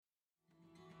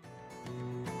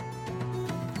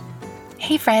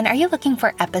Hey friend, are you looking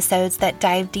for episodes that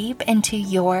dive deep into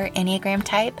your Enneagram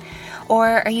type? Or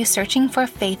are you searching for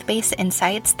faith-based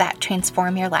insights that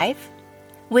transform your life?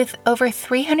 With over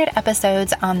 300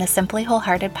 episodes on the Simply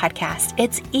Wholehearted podcast,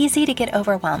 it's easy to get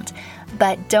overwhelmed.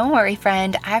 But don't worry,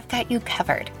 friend, I've got you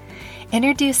covered.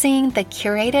 Introducing the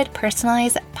curated,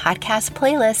 personalized podcast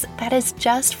playlist that is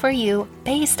just for you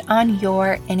based on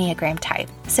your Enneagram type.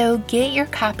 So get your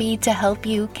copy to help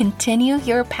you continue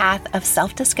your path of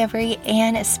self-discovery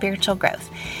and spiritual growth.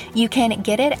 You can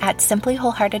get it at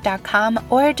simplywholehearted.com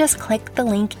or just click the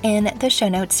link in the show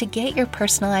notes to get your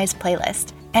personalized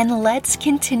playlist. And let's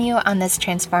continue on this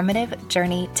transformative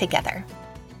journey together.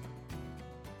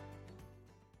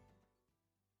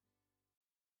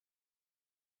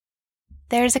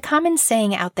 There's a common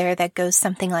saying out there that goes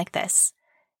something like this: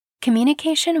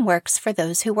 communication works for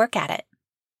those who work at it.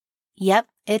 Yep,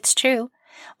 it's true.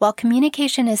 While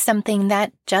communication is something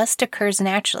that just occurs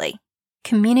naturally,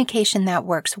 communication that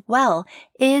works well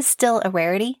is still a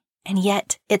rarity, and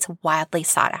yet it's wildly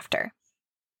sought after.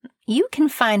 You can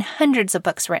find hundreds of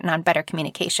books written on better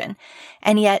communication,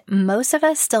 and yet most of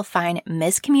us still find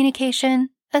miscommunication,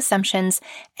 assumptions,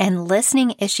 and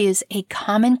listening issues a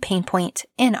common pain point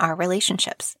in our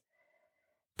relationships.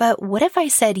 But what if I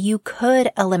said you could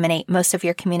eliminate most of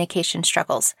your communication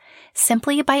struggles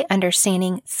simply by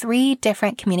understanding 3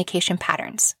 different communication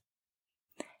patterns?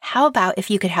 How about if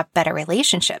you could have better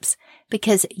relationships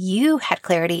because you had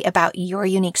clarity about your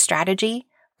unique strategy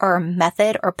or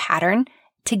method or pattern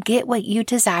to get what you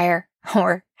desire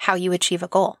or how you achieve a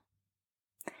goal?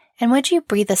 And would you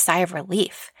breathe a sigh of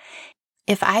relief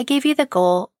if I gave you the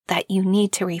goal that you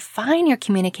need to refine your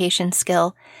communication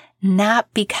skill,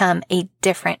 not become a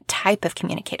different type of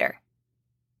communicator?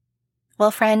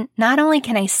 Well, friend, not only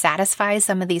can I satisfy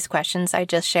some of these questions I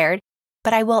just shared,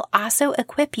 but I will also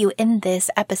equip you in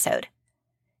this episode.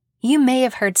 You may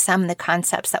have heard some of the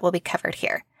concepts that will be covered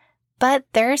here, but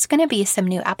there's going to be some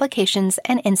new applications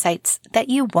and insights that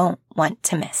you won't want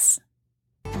to miss.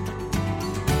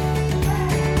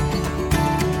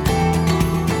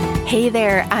 Hey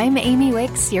there, I'm Amy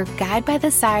Wicks, your guide by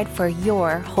the side for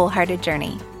your wholehearted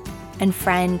journey. And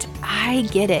friend, I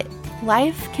get it.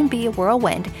 Life can be a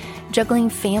whirlwind, juggling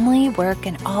family, work,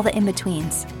 and all the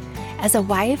in-betweens. As a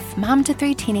wife, mom to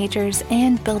 3 teenagers,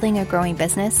 and building a growing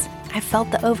business, I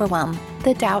felt the overwhelm,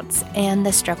 the doubts, and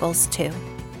the struggles too.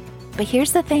 But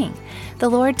here's the thing. The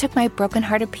Lord took my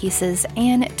brokenhearted pieces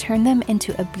and turned them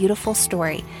into a beautiful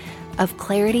story of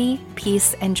clarity,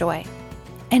 peace, and joy.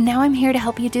 And now I'm here to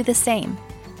help you do the same.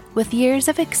 With years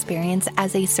of experience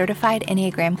as a certified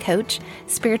Enneagram coach,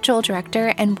 spiritual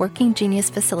director, and working genius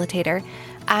facilitator,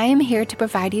 I am here to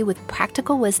provide you with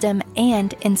practical wisdom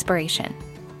and inspiration.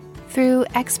 Through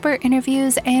expert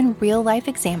interviews and real-life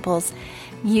examples,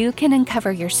 you can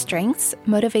uncover your strengths,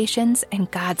 motivations, and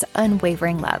God's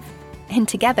unwavering love. And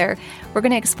together, we're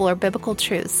going to explore biblical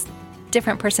truths,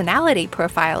 different personality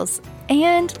profiles,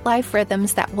 and life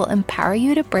rhythms that will empower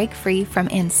you to break free from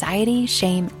anxiety,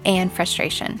 shame, and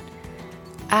frustration.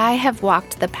 I have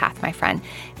walked the path, my friend,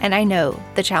 and I know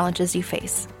the challenges you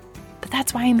face. But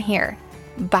that's why I'm here,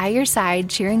 by your side,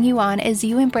 cheering you on as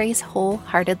you embrace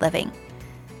wholehearted living.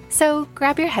 So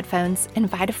grab your headphones,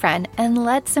 invite a friend, and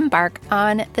let's embark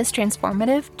on this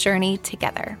transformative journey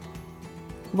together.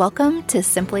 Welcome to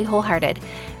Simply Wholehearted,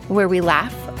 where we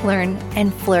laugh, learn,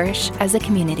 and flourish as a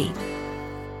community.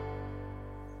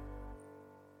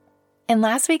 In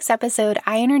last week's episode,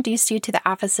 I introduced you to the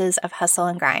offices of Hustle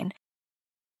and Grind.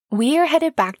 We are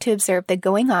headed back to observe the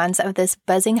going-ons of this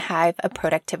buzzing hive of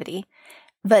productivity.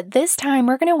 But this time,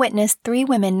 we're going to witness 3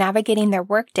 women navigating their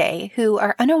workday who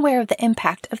are unaware of the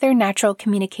impact of their natural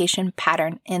communication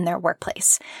pattern in their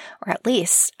workplace, or at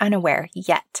least unaware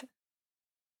yet.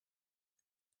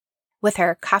 With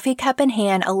her coffee cup in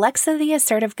hand, Alexa, the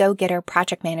assertive go-getter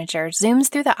project manager, zooms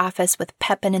through the office with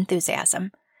pep and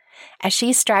enthusiasm. As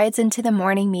she strides into the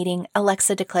morning meeting,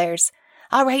 Alexa declares,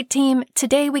 "All right, team,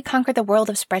 today we conquer the world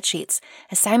of spreadsheets.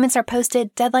 Assignments are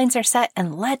posted, deadlines are set,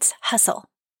 and let's hustle."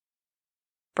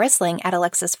 Bristling at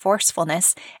Alexa's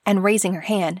forcefulness and raising her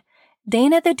hand,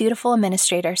 Dana, the dutiful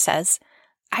administrator, says,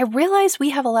 "I realize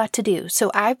we have a lot to do, so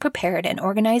I've prepared an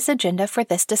organized agenda for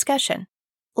this discussion.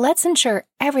 Let's ensure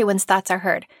everyone's thoughts are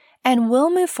heard, and we'll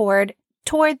move forward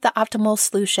toward the optimal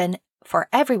solution for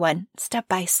everyone step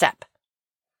by step."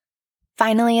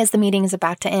 Finally, as the meeting is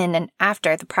about to end and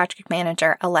after the project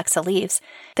manager, Alexa, leaves,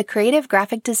 the creative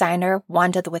graphic designer,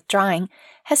 Wanda the Withdrawing,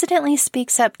 hesitantly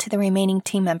speaks up to the remaining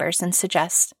team members and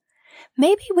suggests,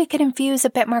 "Maybe we could infuse a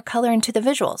bit more color into the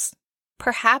visuals.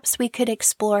 Perhaps we could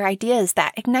explore ideas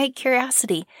that ignite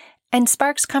curiosity and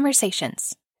sparks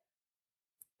conversations."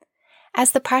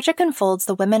 As the project unfolds,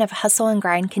 the women of Hustle and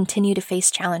Grind continue to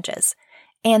face challenges,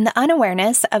 and the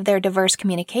unawareness of their diverse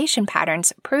communication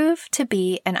patterns prove to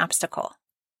be an obstacle.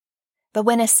 But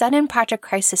when a sudden project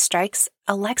crisis strikes,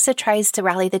 Alexa tries to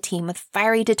rally the team with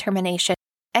fiery determination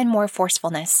and more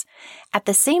forcefulness. At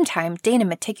the same time, Dana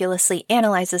meticulously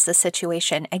analyzes the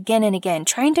situation again and again,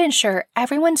 trying to ensure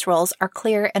everyone's roles are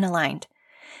clear and aligned.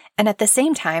 And at the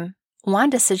same time,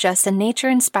 Wanda suggests a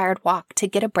nature-inspired walk to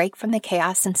get a break from the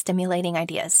chaos and stimulating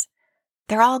ideas.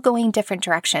 They're all going different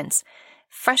directions,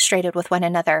 frustrated with one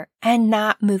another, and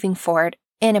not moving forward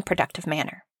in a productive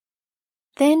manner.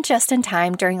 Then, just in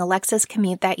time, during Alexa's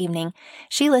commute that evening,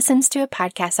 she listens to a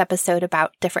podcast episode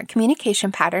about different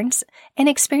communication patterns and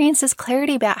experiences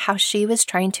clarity about how she was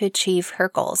trying to achieve her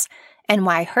goals and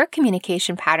why her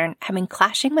communication pattern had been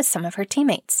clashing with some of her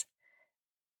teammates.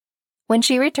 When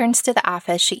she returns to the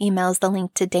office, she emails the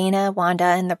link to Dana, Wanda,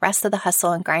 and the rest of the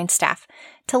Hustle and Grind staff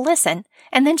to listen,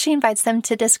 and then she invites them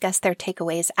to discuss their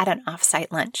takeaways at an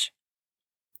off-site lunch.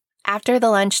 After the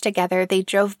lunch together, they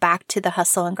drove back to the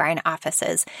Hustle and Grind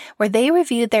offices, where they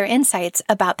reviewed their insights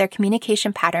about their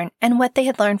communication pattern and what they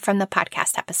had learned from the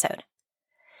podcast episode.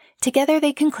 Together,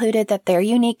 they concluded that their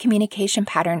unique communication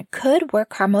pattern could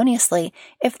work harmoniously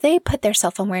if they put their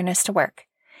self-awareness to work,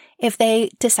 if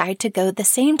they decide to go the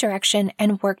same direction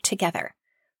and work together.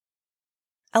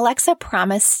 Alexa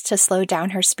promised to slow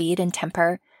down her speed and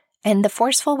temper and the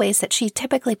forceful ways that she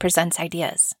typically presents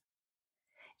ideas.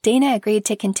 Dana agreed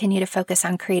to continue to focus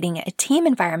on creating a team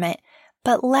environment,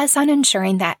 but less on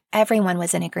ensuring that everyone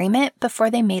was in agreement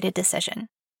before they made a decision.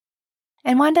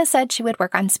 And Wanda said she would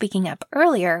work on speaking up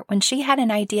earlier when she had an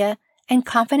idea and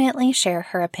confidently share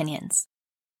her opinions.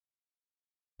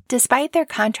 Despite their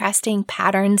contrasting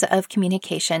patterns of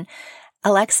communication,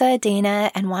 Alexa,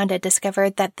 Dana, and Wanda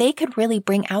discovered that they could really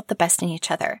bring out the best in each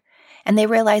other. And they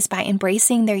realized by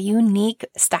embracing their unique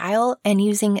style and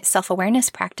using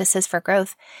self-awareness practices for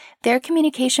growth, their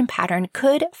communication pattern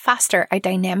could foster a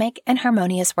dynamic and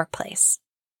harmonious workplace.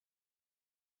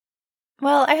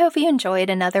 Well, I hope you enjoyed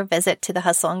another visit to the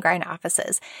Hustle and Grind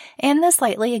offices and the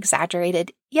slightly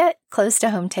exaggerated yet close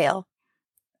to home tale.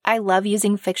 I love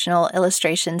using fictional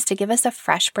illustrations to give us a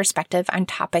fresh perspective on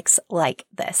topics like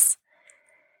this.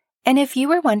 And if you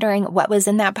were wondering what was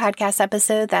in that podcast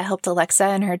episode that helped Alexa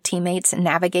and her teammates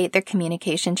navigate their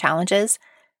communication challenges,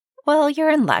 well,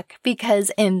 you're in luck, because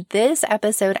in this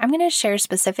episode, I'm going to share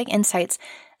specific insights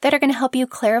that are going to help you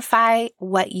clarify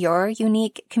what your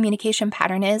unique communication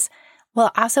pattern is,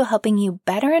 while also helping you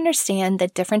better understand the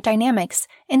different dynamics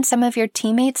in some of your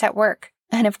teammates at work,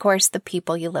 and of course, the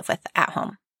people you live with at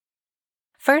home.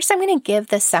 First, I'm going to give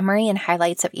the summary and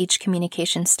highlights of each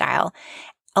communication style,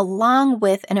 along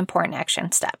with an important action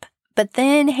step. But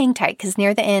then hang tight, because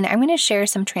near the end, I'm going to share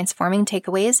some transforming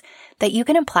takeaways that you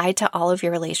can apply to all of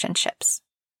your relationships.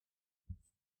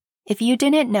 If you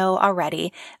didn't know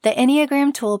already, the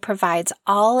Enneagram tool provides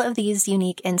all of these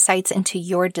unique insights into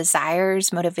your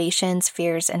desires, motivations,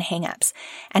 fears, and hangups.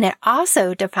 And it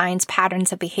also defines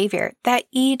patterns of behavior that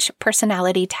each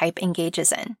personality type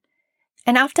engages in.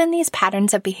 And often these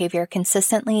patterns of behavior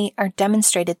consistently are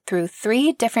demonstrated through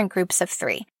 3 different groups of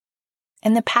 3,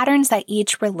 and the patterns that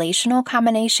each relational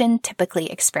combination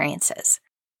typically experiences.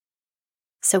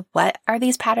 So what are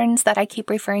these patterns that I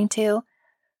keep referring to?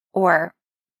 Or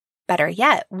better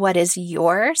yet, what is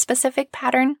your specific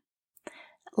pattern?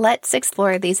 Let's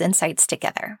explore these insights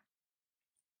together.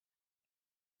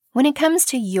 When it comes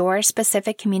to your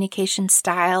specific communication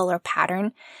style or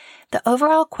pattern, the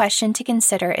overall question to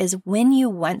consider is, when you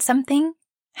want something,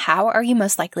 how are you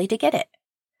most likely to get it?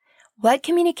 What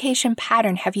communication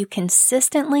pattern have you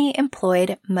consistently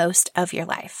employed most of your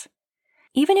life?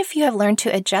 Even if you have learned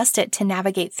to adjust it to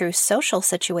navigate through social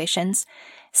situations,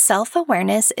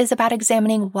 self-awareness is about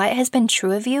examining what has been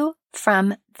true of you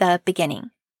from the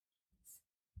beginning.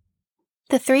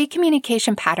 The 3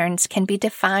 communication patterns can be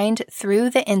defined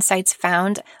through the insights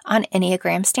found on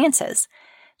Enneagram stances.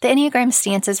 The Enneagram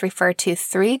stances refer to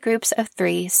 3 groups of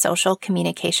 3 social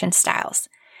communication styles.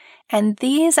 And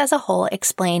these as a whole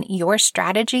explain your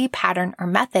strategy, pattern, or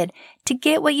method to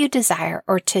get what you desire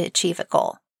or to achieve a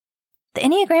goal. The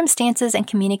Enneagram stances and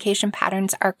communication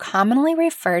patterns are commonly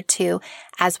referred to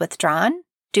as withdrawn,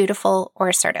 dutiful, or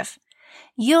assertive.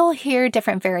 You'll hear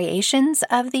different variations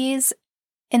of these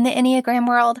in the Enneagram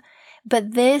world,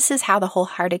 but this is how the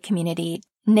Wholehearted community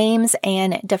names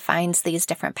and defines these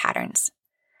different patterns.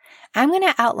 I'm going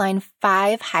to outline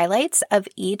 5 highlights of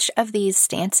each of these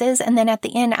stances, and then at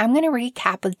the end, I'm going to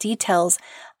recap with details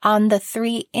on the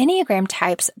 3 Enneagram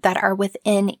types that are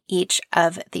within each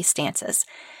of these stances.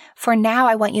 For now,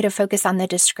 I want you to focus on the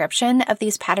description of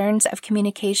these patterns of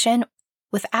communication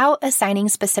without assigning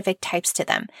specific types to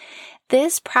them.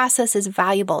 This process is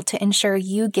valuable to ensure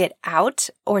you get out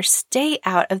or stay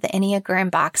out of the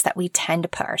Enneagram box that we tend to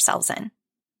put ourselves in.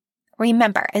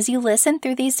 Remember, as you listen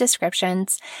through these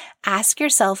descriptions, ask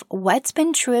yourself what's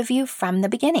been true of you from the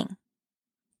beginning.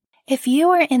 If you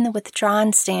are in the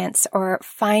withdrawn stance or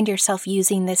find yourself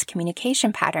using this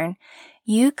communication pattern,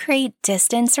 you create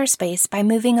distance or space by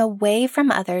moving away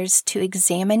from others to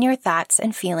examine your thoughts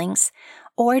and feelings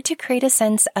or to create a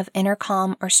sense of inner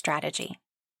calm or strategy.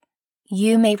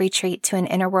 You may retreat to an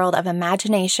inner world of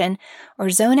imagination or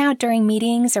zone out during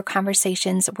meetings or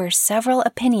conversations where several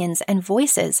opinions and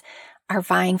voices are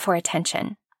vying for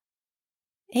attention.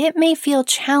 It may feel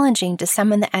challenging to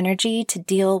summon the energy to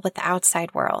deal with the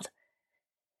outside world.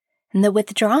 And the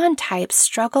withdrawn types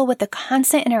struggle with the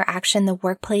constant interaction the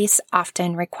workplace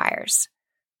often requires.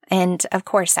 And of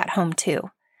course, at home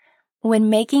too. When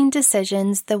making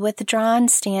decisions, the withdrawn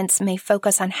stance may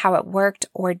focus on how it worked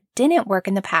or didn't work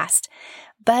in the past,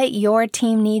 but your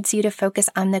team needs you to focus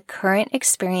on the current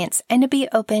experience and to be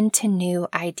open to new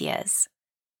ideas.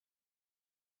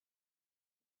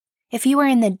 If you are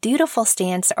in the dutiful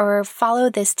stance or follow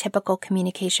this typical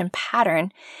communication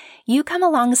pattern, you come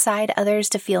alongside others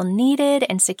to feel needed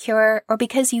and secure or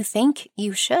because you think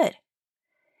you should.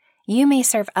 You may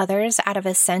serve others out of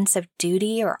a sense of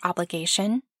duty or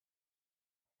obligation.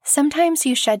 Sometimes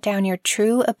you shut down your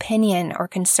true opinion or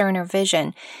concern or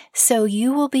vision, so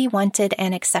you will be wanted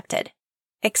and accepted,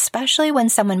 especially when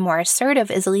someone more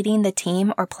assertive is leading the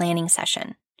team or planning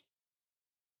session.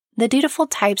 The dutiful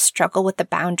types struggle with the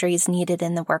boundaries needed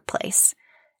in the workplace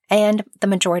and the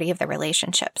majority of the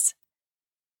relationships.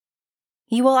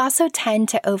 You will also tend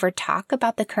to overtalk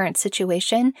about the current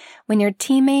situation when your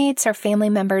teammates or family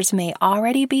members may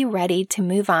already be ready to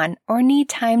move on or need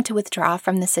time to withdraw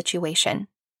from the situation.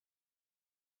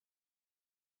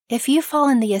 If you fall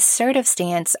in the assertive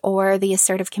stance or the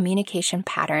assertive communication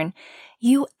pattern,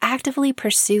 you actively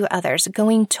pursue others,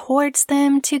 going towards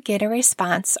them to get a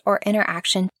response or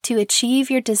interaction to achieve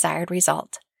your desired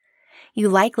result. You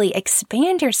likely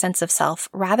expand your sense of self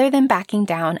rather than backing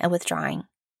down and withdrawing.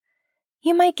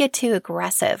 You might get too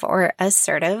aggressive or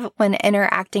assertive when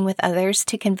interacting with others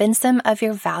to convince them of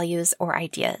your values or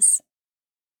ideas.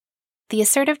 The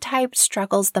assertive type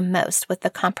struggles the most with the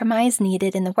compromise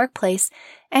needed in the workplace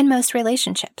and most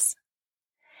relationships.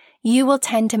 You will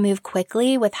tend to move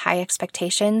quickly with high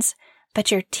expectations, but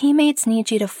your teammates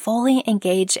need you to fully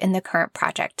engage in the current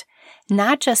project,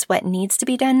 not just what needs to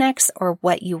be done next or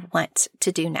what you want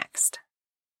to do next.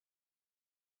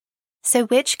 So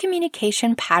which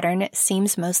communication pattern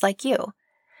seems most like you?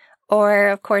 Or,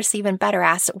 of course, even better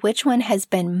asked, which one has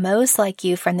been most like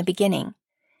you from the beginning?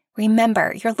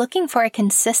 Remember, you're looking for a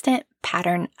consistent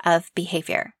pattern of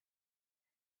behavior.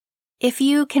 If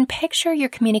you can picture your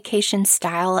communication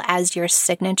style as your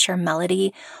signature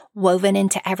melody woven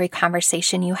into every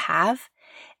conversation you have,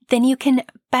 then you can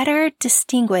better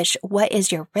distinguish what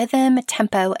is your rhythm,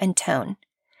 tempo, and tone,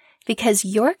 because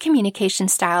your communication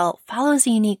style follows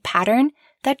a unique pattern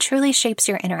that truly shapes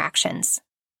your interactions.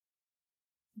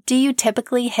 Do you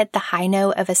typically hit the high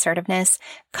note of assertiveness,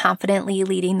 confidently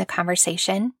leading the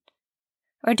conversation?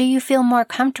 Or do you feel more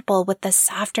comfortable with the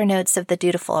softer notes of the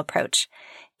dutiful approach,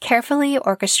 carefully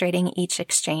orchestrating each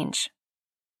exchange?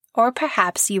 Or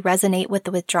perhaps you resonate with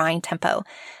the withdrawing tempo,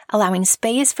 allowing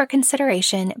space for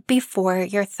consideration before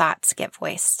your thoughts get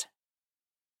voiced.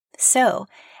 So,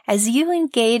 as you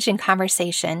engage in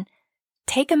conversation,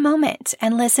 take a moment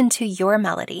and listen to your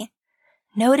melody.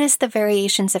 Notice the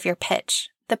variations of your pitch,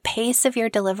 the pace of your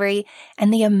delivery,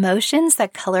 and the emotions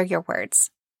that color your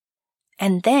words.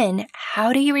 And then,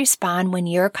 how do you respond when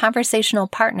your conversational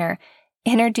partner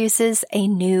introduces a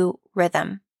new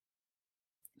rhythm?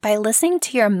 By listening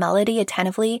to your melody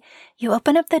attentively, you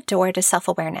open up the door to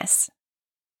self-awareness.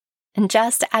 And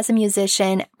just as a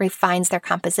musician refines their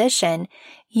composition,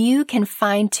 you can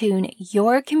fine-tune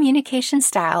your communication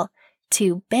style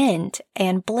to bend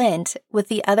and blend with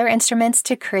the other instruments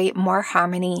to create more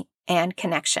harmony and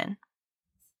connection.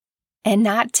 And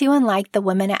not too unlike the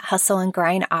women at Hustle and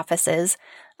Grind offices,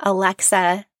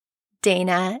 Alexa,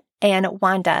 Dana, and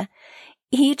Wanda,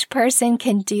 each person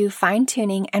can do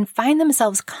fine-tuning and find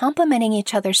themselves complementing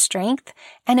each other's strength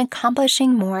and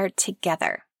accomplishing more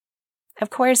together. Of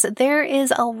course, there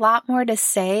is a lot more to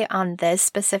say on this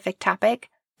specific topic,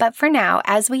 but for now,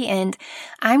 as we end,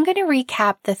 I'm going to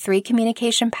recap the 3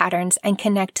 communication patterns and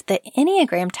connect the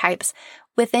Enneagram types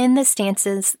within the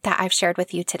stances that I've shared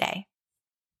with you today.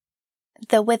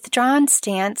 The withdrawn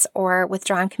stance or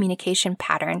withdrawn communication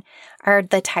pattern are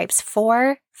the types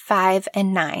 4, 5,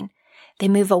 and 9. They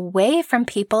move away from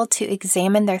people to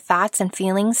examine their thoughts and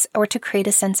feelings or to create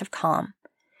a sense of calm.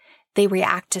 They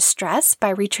react to stress by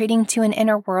retreating to an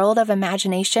inner world of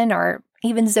imagination or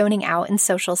even zoning out in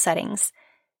social settings.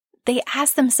 They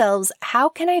ask themselves, how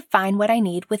can I find what I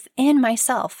need within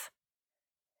myself?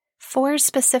 4s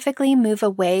specifically move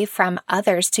away from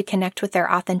others to connect with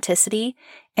their authenticity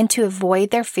and to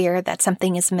avoid their fear that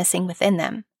something is missing within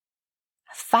them.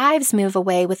 5s move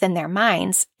away within their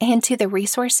minds and to the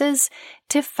resources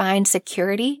to find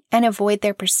security and avoid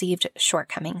their perceived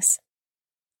shortcomings.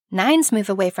 9s move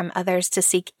away from others to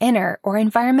seek inner or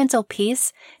environmental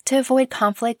peace to avoid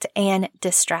conflict and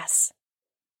distress.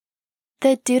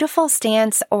 The dutiful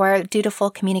stance or dutiful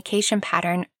communication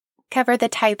pattern cover the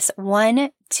types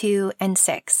 1, 2, and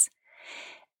 6.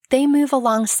 They move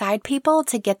alongside people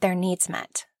to get their needs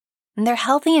met. And their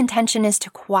healthy intention is to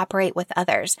cooperate with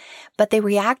others, but they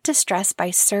react to stress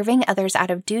by serving others out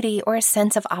of duty or a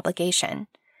sense of obligation.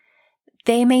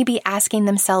 They may be asking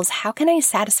themselves, how can I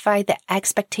satisfy the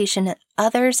expectation that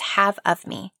others have of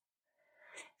me?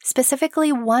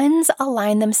 Specifically, 1s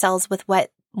align themselves with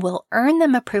what will earn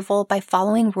them approval by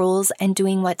following rules and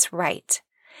doing what's right.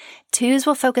 2s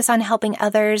will focus on helping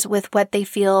others with what they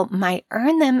feel might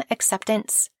earn them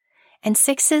acceptance. And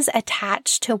 6s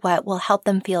attach to what will help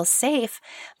them feel safe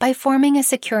by forming a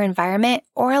secure environment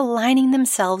or aligning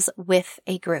themselves with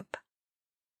a group.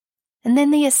 And then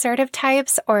the assertive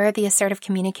types or the assertive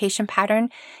communication pattern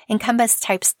encompass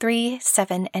types 3,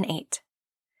 7, and 8.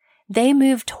 They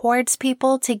move towards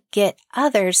people to get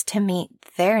others to meet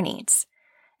their needs.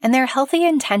 And their healthy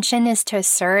intention is to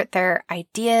assert their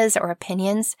ideas or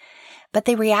opinions, but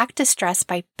they react to stress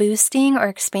by boosting or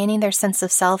expanding their sense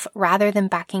of self rather than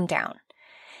backing down.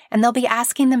 And they'll be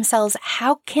asking themselves,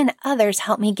 how can others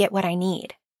help me get what I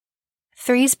need?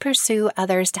 3s pursue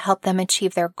others to help them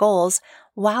achieve their goals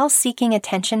while seeking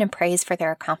attention and praise for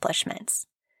their accomplishments.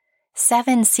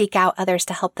 7s seek out others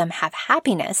to help them have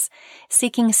happiness,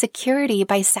 seeking security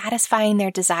by satisfying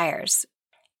their desires.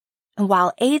 And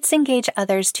while 8s engage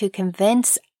others to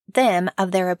convince them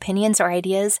of their opinions or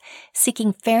ideas,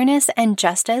 seeking fairness and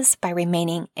justice by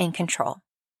remaining in control.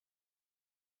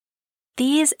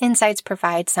 These insights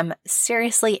provide some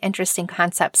seriously interesting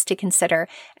concepts to consider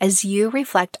as you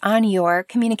reflect on your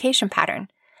communication pattern.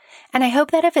 And I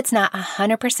hope that if it's not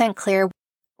 100% clear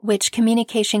which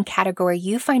communication category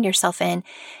you find yourself in,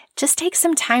 just take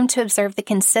some time to observe the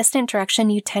consistent direction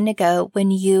you tend to go when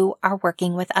you are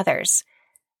working with others.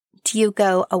 Do you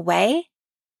go away?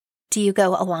 Do you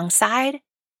go alongside?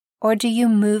 Or do you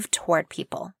move toward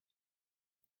people?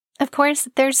 Of course,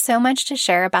 there's so much to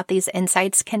share about these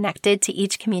insights connected to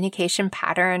each communication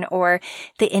pattern or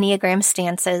the Enneagram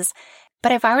stances,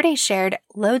 but I've already shared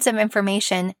loads of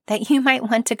information that you might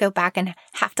want to go back and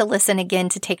have to listen again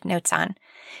to take notes on.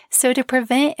 So to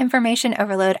prevent information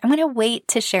overload, I'm going to wait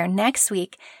to share next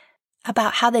week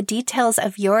about how the details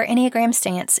of your Enneagram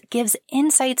stance gives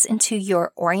insights into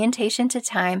your orientation to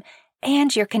time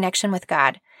and your connection with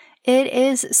God. It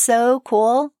is so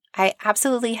cool. I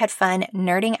absolutely had fun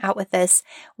nerding out with this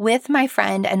with my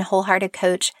friend and wholehearted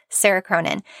coach, Sarah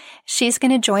Cronin. She's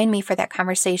going to join me for that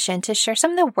conversation to share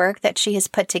some of the work that she has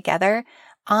put together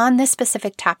on this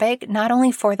specific topic, not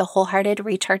only for the Wholehearted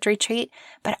Recharge Retreat,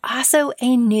 but also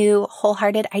a new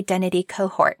Wholehearted Identity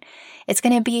cohort. It's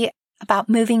going to be about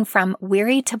moving from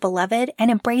weary to beloved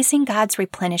and embracing God's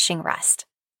replenishing rest.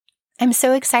 I'm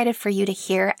so excited for you to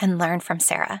hear and learn from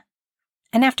Sarah.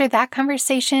 And after that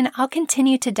conversation, I'll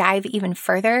continue to dive even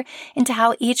further into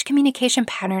how each communication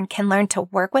pattern can learn to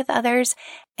work with others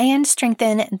and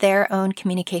strengthen their own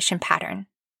communication pattern.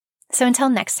 So until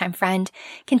next time, friend,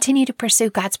 continue to pursue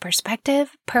God's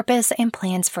perspective, purpose, and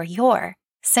plans for your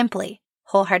simply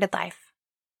wholehearted life.